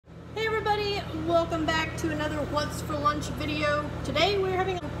welcome back to another What's for Lunch video. Today we're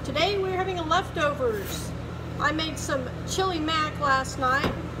having a leftovers. I made some chili mac last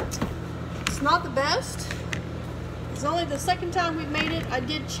night. It's not the best. It's only the second time we've made it. I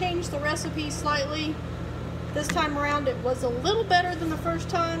did change the recipe slightly. This time around it was a little better than the first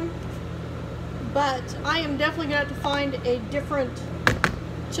time, but I am definitely going to have to find a different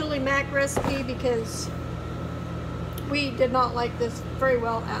chili mac recipe because we did not like this very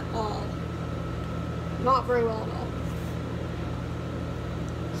well at all. Not very well at all.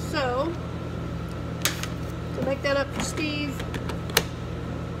 So, to make that up for Steve,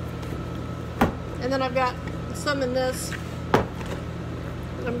 and then I've got some in this that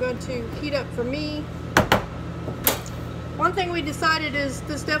I'm going to heat up for me. One thing we decided is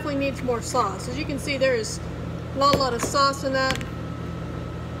this definitely needs more sauce. As you can see, there is not a lot of sauce in that.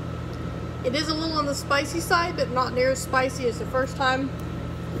 It is a little on the spicy side, but not near as spicy as the first time.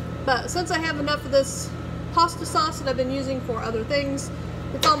 But since I have enough of this pasta sauce that I've been using for other things,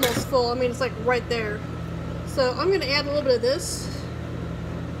 it's almost full. I mean, it's like right there. So I'm going to add a little bit of this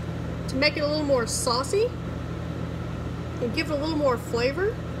to make it a little more saucy and give it a little more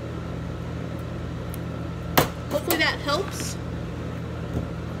flavor. Hopefully that helps.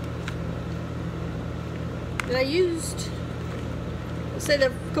 And I used, so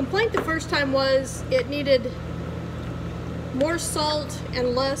the complaint the first time was it needed more salt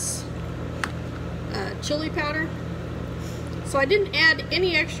and less chili powder. So I didn't add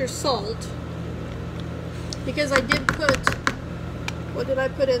any extra salt because I did put, what did I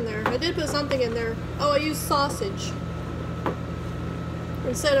put in there? I did put something in there. Oh, I used sausage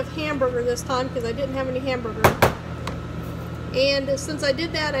instead of hamburger this time because I didn't have any hamburger. And since I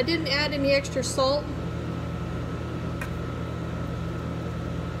did that, I didn't add any extra salt.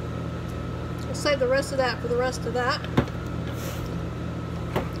 I'll save the rest of that for the rest of that.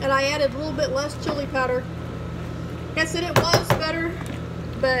 And I added a little bit less chili powder. Like I said, it was better,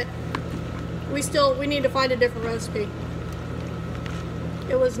 but we need to find a different recipe.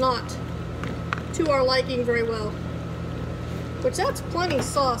 It was not to our liking very well. Which that's plenty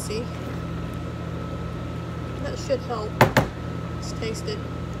saucy. That should help. Let's taste it.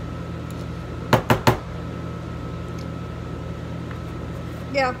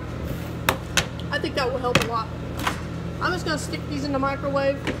 Yeah, I think that will help a lot. I'm just going to stick these in the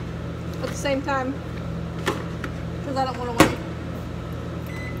microwave at the same time because I don't want to wait.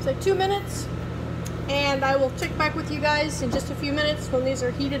 So 2 minutes, and I will check back with you guys in just a few minutes when these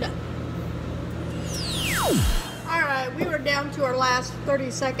are heated up. Alright, we were down to our last 30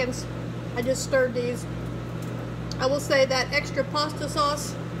 seconds. I just stirred these. I will say that extra pasta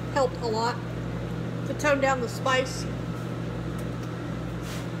sauce helped a lot to tone down the spice.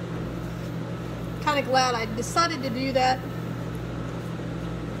 Kind of glad I decided to do that.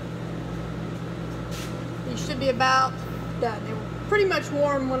 These should be about done. They were pretty much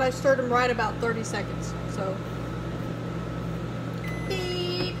warm when I stirred them, right about 30 seconds. So,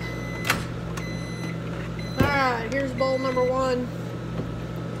 beep. Alright, here's bowl number one.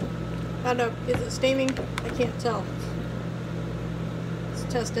 I don't know, is it steaming? I can't tell. Let's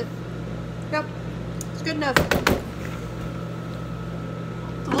test it. Yep, it's good enough.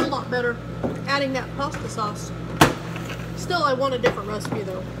 It's a whole lot better adding that pasta sauce. Still, I want a different recipe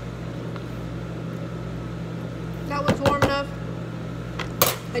though. That one's warm enough.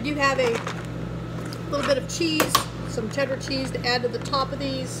 I do have a little bit of cheese, some cheddar cheese to add to the top of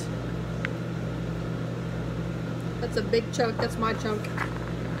these. That's a big chunk, that's my chunk.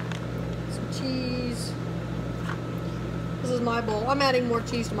 Some cheese. This is my bowl. I'm adding more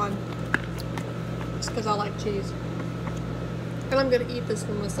cheese to mine. Just because I like cheese. And I'm going to eat this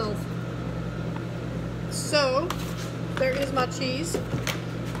one myself. So, there is my cheese.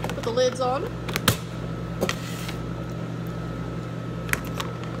 Put the lids on.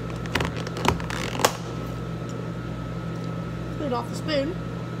 Put it off the spoon.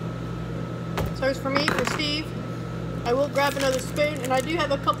 So here's for me, for Steve. I will grab another spoon, and I do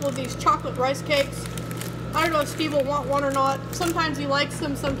have a couple of these chocolate rice cakes. I don't know if Steve will want one or not. Sometimes he likes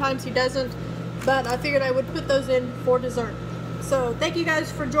them, sometimes he doesn't. But I figured I would put those in for dessert. So thank you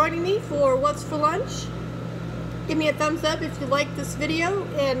guys for joining me for What's for Lunch. Give me a thumbs up if you like this video,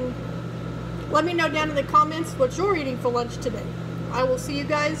 and let me know down in the comments what you're eating for lunch today. I will see you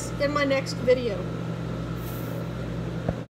guys in my next video.